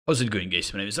How's it going,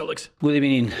 guys? My name is Alex. Good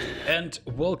evening. And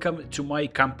welcome to my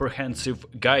comprehensive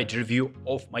guide review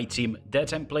of my team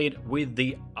that I'm playing with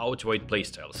the outright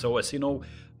playstyle. So as you know,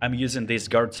 I'm using this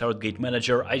guard Southgate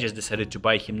manager. I just decided to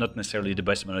buy him, not necessarily the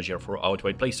best manager for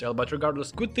outright playstyle, but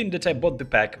regardless, good thing that I bought the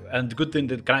pack and good thing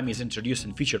that Konami is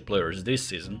introducing featured players this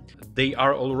season. They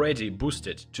are already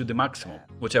boosted to the maximum,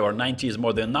 whatever, 90 is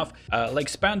more than enough. Like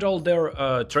spend all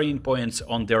their training points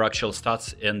on their actual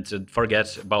stats and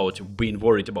forget about being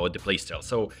worried about the playstyle.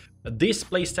 So this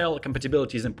playstyle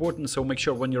compatibility is important, so make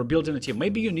sure when you're building a team,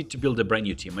 maybe you need to build a brand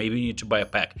new team, maybe you need to buy a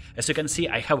pack. As you can see,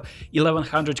 I have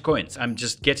 1100 coins. I'm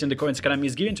just getting the coins Konami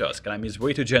is giving to us. Konami is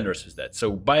way too generous with that.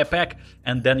 So buy a pack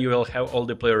and then you will have all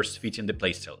the players fit in the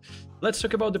playstyle. Let's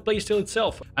talk about the playstyle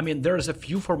itself. I mean, there's a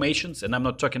few formations, and I'm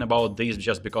not talking about these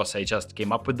just because I just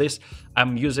came up with this.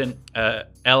 I'm using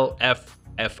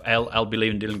LFFL, I'll be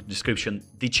leaving the link in the description,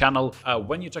 the channel.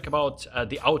 When you talk about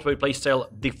the outright playstyle,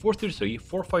 the 433,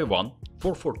 451,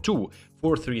 442,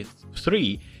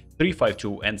 433,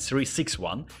 352 and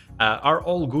 361 are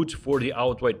all good for the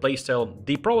outright playstyle.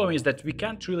 The problem is that we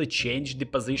can't really change the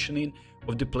positioning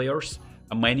of the players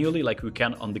manually like we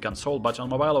can on the console, but on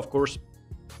mobile, of course,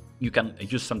 you can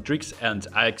use some tricks, and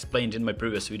I explained in my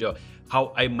previous video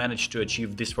how I managed to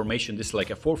achieve this formation. This is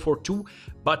like a 4-4-2,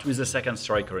 but with a second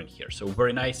striker in here. So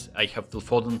very nice. I have Phil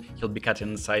Foden, he'll be cutting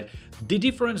inside. The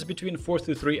difference between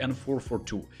 4-3-3 and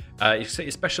 4-4-2,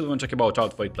 especially when talking about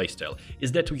outright playstyle,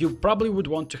 is that you probably would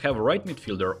want to have a right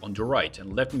midfielder on the right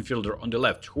and left midfielder on the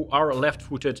left, who are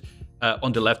left-footed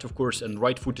on the left, of course, and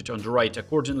right-footed on the right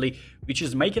accordingly, which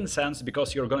is making sense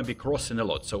because you're going to be crossing a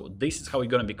lot. So this is how you're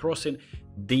going to be crossing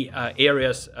the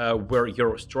areas where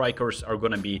your strikers are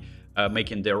going to be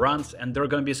making their runs, and they're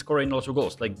going to be scoring lots of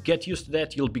goals. Like, get used to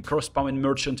that. You'll be cross-spamming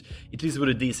merchant. It is what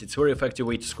it is. It's a very effective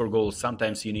way to score goals.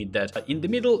 Sometimes you need that. In the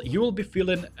middle, you will be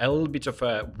feeling a little bit of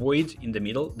a void in the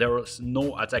middle. There is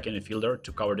no attacking midfielder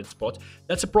to cover that spot.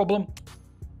 That's a problem.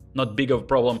 Not big of a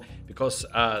problem, because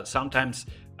sometimes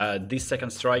this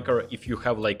second striker, if you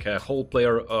have like a whole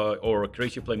player or a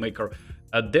creative playmaker,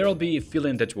 they'll be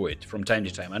filling that void from time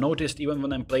to time. I noticed even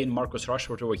when I'm playing Marcus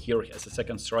Rashford over here as a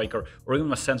second striker or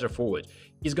even a center forward,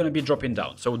 he's going to be dropping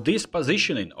down. So this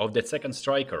positioning of that second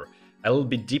striker a little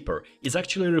bit deeper is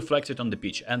actually reflected on the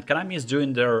pitch, and Konami is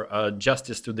doing their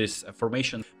justice to this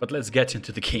formation. But let's get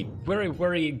into the game. Very,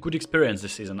 very good experience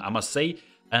this season, I must say,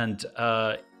 and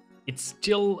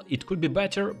it could be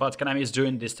better, but Konami is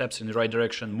doing the steps in the right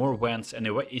direction. More wins and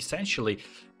essentially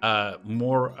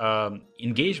more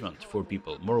engagement for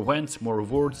people. More wins, more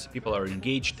rewards. People are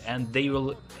engaged, and they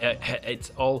will.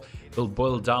 It's all will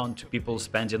boil down to people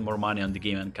spending more money on the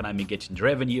game and Konami getting the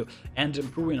revenue and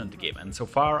improving on the game. And so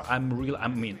far,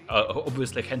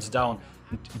 obviously, hands down,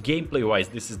 gameplay-wise,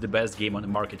 this is the best game on the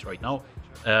market right now.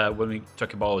 When we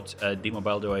talk about the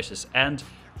mobile devices, and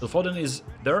Phil Foden is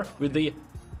there with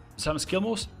some skill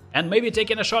moves and maybe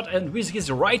taking a shot, and with his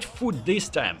right foot this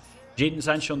time, Jadon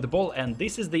Sancho on the ball. And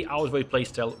this is the outright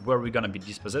playstyle where we're gonna be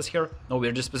dispossessed here. No,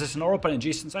 we're dispossessing our opponent.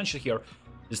 Jadon Sancho here,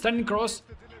 the standing cross,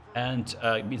 and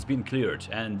it's been cleared.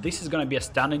 And this is gonna be a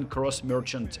stunning cross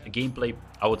merchant gameplay,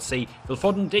 I would say. Phil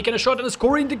Foden taking a shot and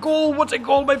scoring the goal. What a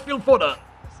goal by Phil Foden!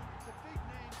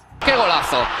 ¡Qué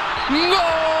golazo!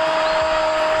 ¡Gol!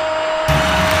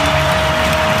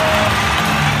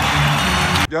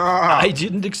 I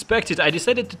didn't expect it. I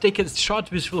decided to take a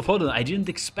shot with Phil Foden. I didn't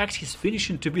expect his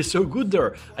finishing to be so good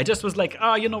there. I just was like,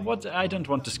 you know what? I don't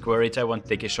want to square it. I want to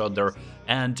take a shot there.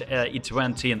 And it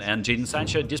went in. And Jadon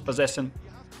Sancho dispossessing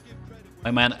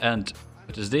my man. And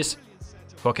what is this?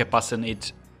 Koke passing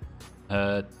it.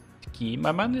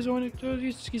 My man is on it.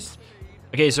 He's...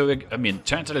 Okay, so, I mean,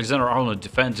 Trent Alexander-Arnold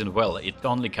defending well. It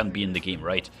only can be in the game,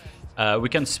 right? We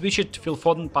can switch it to Phil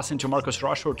Foden, passing to Marcus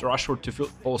Rashford, Rashford to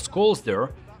Paul Scholes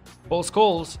there. Paul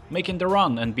Scholes making the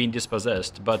run and being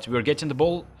dispossessed, but we're getting the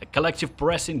ball, a collective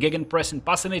pressing, gegen-pressing,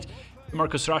 passing it to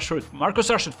Marcus Rashford. Marcus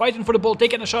Rashford fighting for the ball,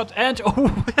 taking a shot, and oh,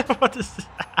 what is this?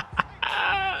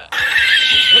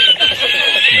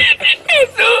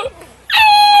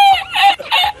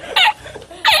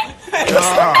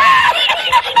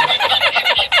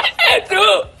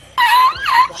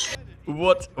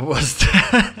 What was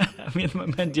that? I mean, my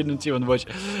man didn't even watch.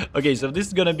 Okay, so this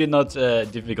is gonna be not a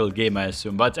difficult game, I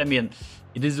assume. But I mean,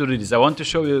 it is what it is. I want to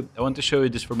show you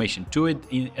this formation.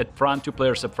 At front, two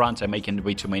players up front. I'm making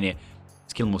way too many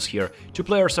skill moves here. Two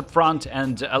players up front,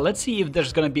 and let's see if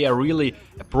there's gonna be a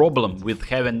problem with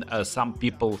having some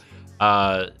people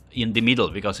in the middle,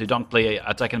 because you don't play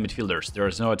attacking midfielders. There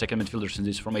is no attacking midfielders in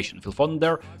this formation. Phil Foden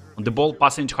there on the ball,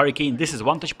 passing to Harry Kane. This is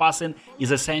one-touch passing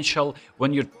is essential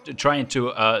when you're trying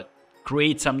to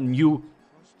create some new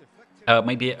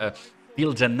maybe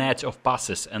build a net of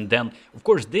passes, and then of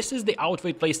course this is the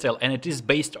outweight playstyle and it is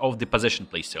based off the possession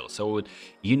playstyle, so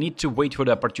you need to wait for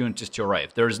the opportunities to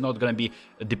arrive. There is not going to be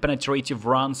the penetrative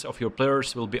runs of your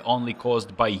players will be only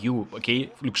caused by you.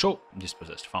 Okay, look, show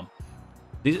dispossessed farm.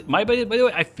 By the way,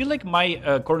 I feel like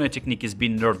my corner technique is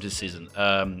being nerfed this season.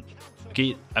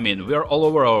 Okay, I mean, we are all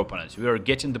over our opponents. We are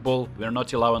getting the ball. We are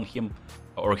not allowing him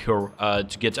or her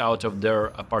to get out of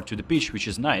their part to the pitch, which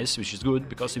is nice, which is good,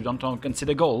 because if you don't concede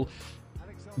a goal.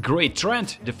 Great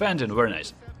Trent defending, very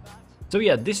nice. So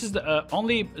yeah, this is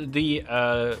only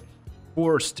the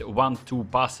forced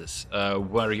 1-2 passes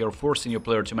where you're forcing your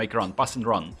player to make a run, pass and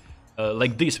run.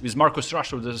 Like this with Marcus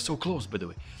Rashford, that's so close by the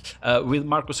way. With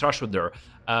Marcus Rashford there,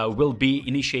 will be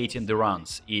initiating the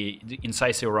runs,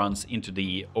 incisive runs into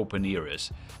the open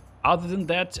areas. Other than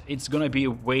that, it's gonna be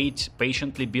wait,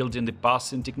 patiently building the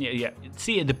passing technique. Yeah,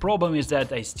 see, the problem is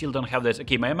that I still don't have that.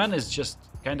 Okay, my man is just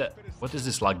kinda. What is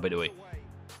this lag by the way?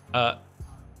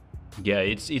 Yeah,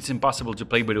 it's impossible to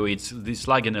play by the way. It's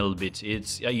lagging a little bit.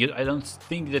 I don't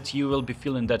think that you will be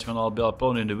feeling that when I'll be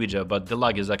uploading the video, but the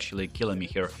lag is actually killing me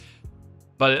here.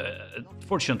 But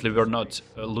fortunately, we're not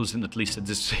losing, at least at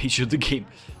this stage of the game.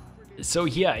 So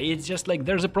yeah, it's just like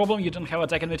there's a problem. You don't have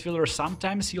attacking midfielder.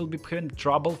 Sometimes you'll be having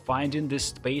trouble finding the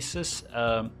spaces,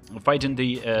 finding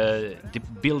the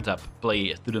build-up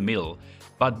play through the middle.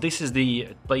 But this is the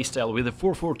playstyle with the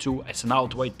 4-4-2 as an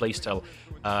outweight playstyle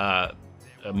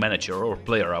manager or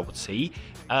player, I would say.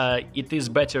 It is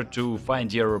better to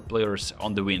find your players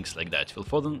on the wings like that. Phil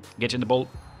Foden getting the ball,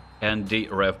 and the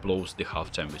ref blows the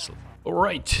halftime whistle.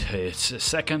 Alright, it's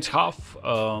second half.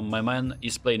 My man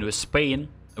is playing with Spain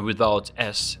without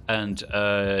S, and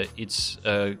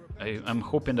I'm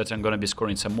hoping that I'm gonna be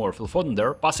scoring some more. Phil Foden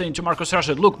there, passing into Marcus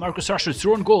Rashford. Look, Marcus Rashford's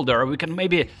own goal there. We can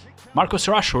maybe Marcus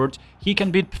Rashford. He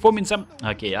can be performing some.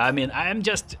 Okay, I mean, I'm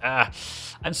just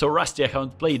I'm so rusty. I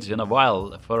haven't played in a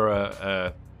while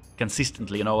for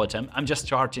consistently. You know what? I'm just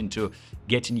starting to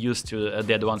getting used to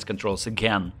the advanced controls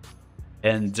again.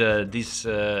 And this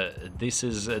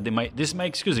is my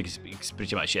excuse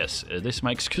pretty much, yes. This is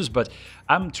my excuse, but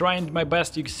I'm trying my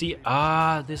best. You can see,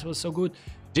 this was so good.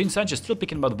 Jadon Sancho still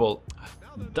picking about the ball.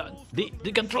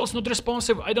 The control's not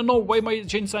responsive. I don't know why my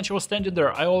Jadon Sancho was standing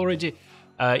there. I already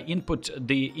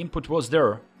the input was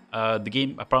there. The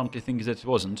game apparently thinks that it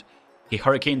wasn't. He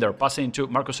Hurricane there, passing into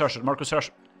Marcus Rashford. Marcus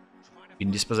Rashford in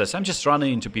dispossessed. I'm just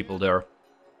running into people there.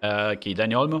 Okay,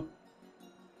 Dani Olmo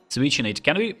switching it.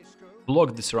 Can we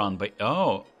block this run by...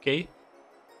 Oh, okay.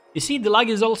 You see, the lag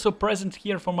is also present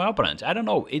here for my opponent. I don't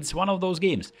know, it's one of those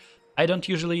games. I don't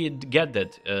usually get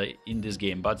that in this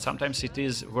game, but sometimes it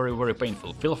is very, very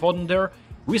painful. Phil Foden there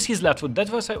with his left foot.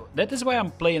 That is why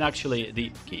I'm playing actually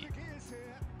the key.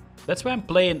 That's why I'm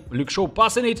playing Luke Shaw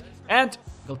passing it, and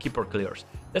goalkeeper clears.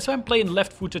 That's why I'm playing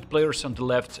left-footed players on the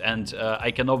left, and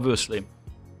I can obviously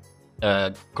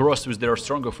cross with their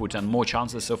stronger foot and more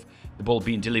chances of the ball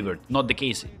being delivered. Not the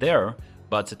case there,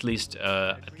 but at least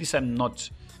I'm not.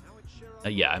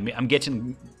 Yeah, I'm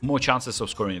getting more chances of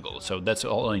scoring a goal, so that's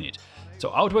all I need.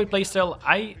 So outward playstyle,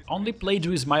 I only played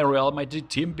with my Real Madrid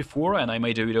team before, and I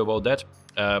made a video about that,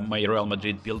 my Real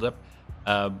Madrid build-up.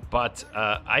 But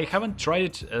I haven't tried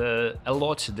it a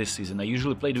lot this season. I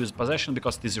usually played with possession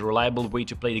because it is a reliable way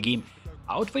to play the game.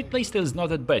 Outweight playstyle is not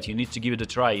that bad. You need to give it a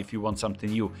try if you want something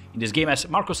new in this game. As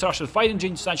Marcus Rashford fighting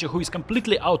Jadon Sancho, who is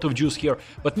completely out of juice here,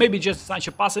 but maybe just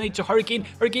Sancho passing it to Hurricane.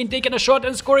 Hurricane taking a shot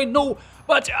and scoring. No,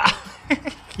 but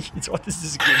what is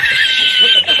this game?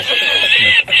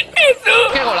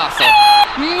 ¡Qué golazo!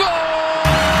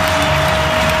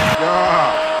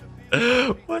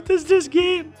 What is this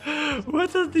game?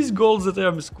 What are these goals that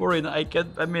I'm scoring? I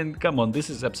mean, come on, this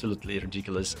is absolutely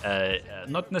ridiculous.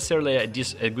 Not necessarily a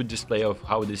good display of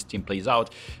how this team plays out,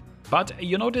 but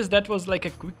you notice that was like a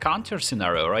quick counter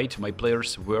scenario, right? My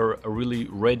players were really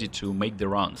ready to make the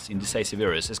runs in decisive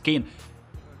areas. As Kane,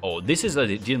 oh, this is what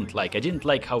I didn't like. I didn't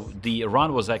like how the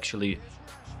run was actually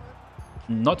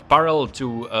not parallel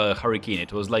to Hurricane.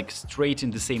 It was like straight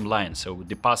in the same line, so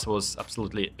the pass was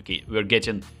absolutely... Okay, we're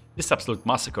getting... This absolute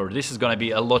massacre. This is gonna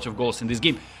be a lot of goals in this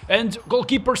game. And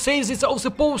goalkeeper saves, it's also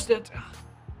posted.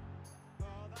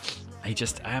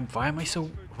 Why am I so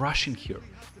rushing here?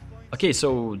 Okay,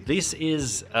 so this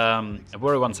is a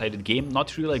very one-sided game.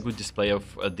 Not really a good display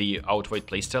of the outward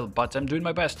playstyle, but I'm doing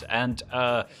my best. And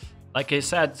like I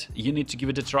said, you need to give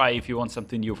it a try if you want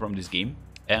something new from this game.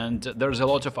 And there's a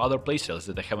lot of other playstyles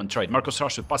that I haven't tried. Marcus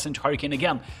Rashford passing to Hurricane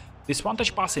again. This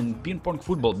one-touch passing, ping-pong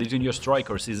football between your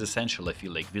strikers is essential, I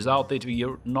feel like. Without it,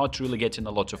 you're not really getting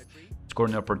a lot of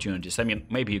scoring opportunities. I mean,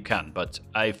 maybe you can, but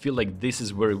I feel like this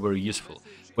is very, very useful.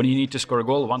 When you need to score a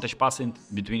goal, one-touch passing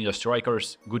between your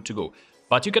strikers, good to go.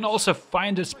 But you can also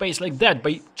find a space like that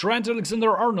by Trent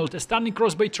Alexander-Arnold. A standing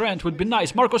cross by Trent would be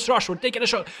nice. Marcus Rashford taking a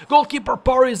shot. Goalkeeper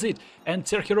parries it. And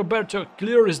Sergio Roberto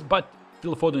clears it, but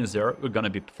Phil Foden is there. We're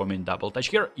gonna be performing double touch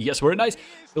here. Yes, very nice.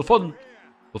 Phil Foden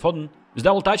with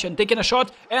double touch and taking a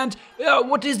shot. And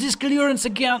what is this clearance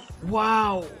again?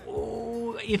 Wow.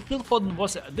 Oh, if Phil Foden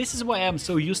was... This is why I'm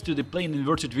so used to the playing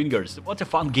inverted wingers. What a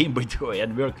fun game, by the way.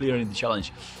 And we're clearing the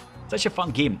challenge. Such a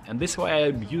fun game, and this is why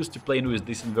I'm used to playing with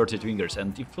these inverted wingers.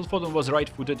 And if Phil Foden was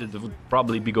right-footed, it would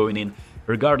probably be going in.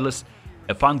 Regardless,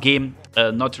 a fun game,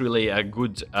 not really a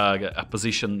good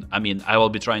position. I mean, I will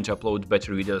be trying to upload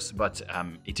better videos, but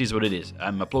it is what it is.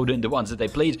 I'm uploading the ones that I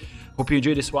played. Hope you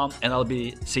enjoyed this one, and I'll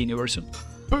be seeing you very soon.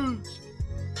 Peace!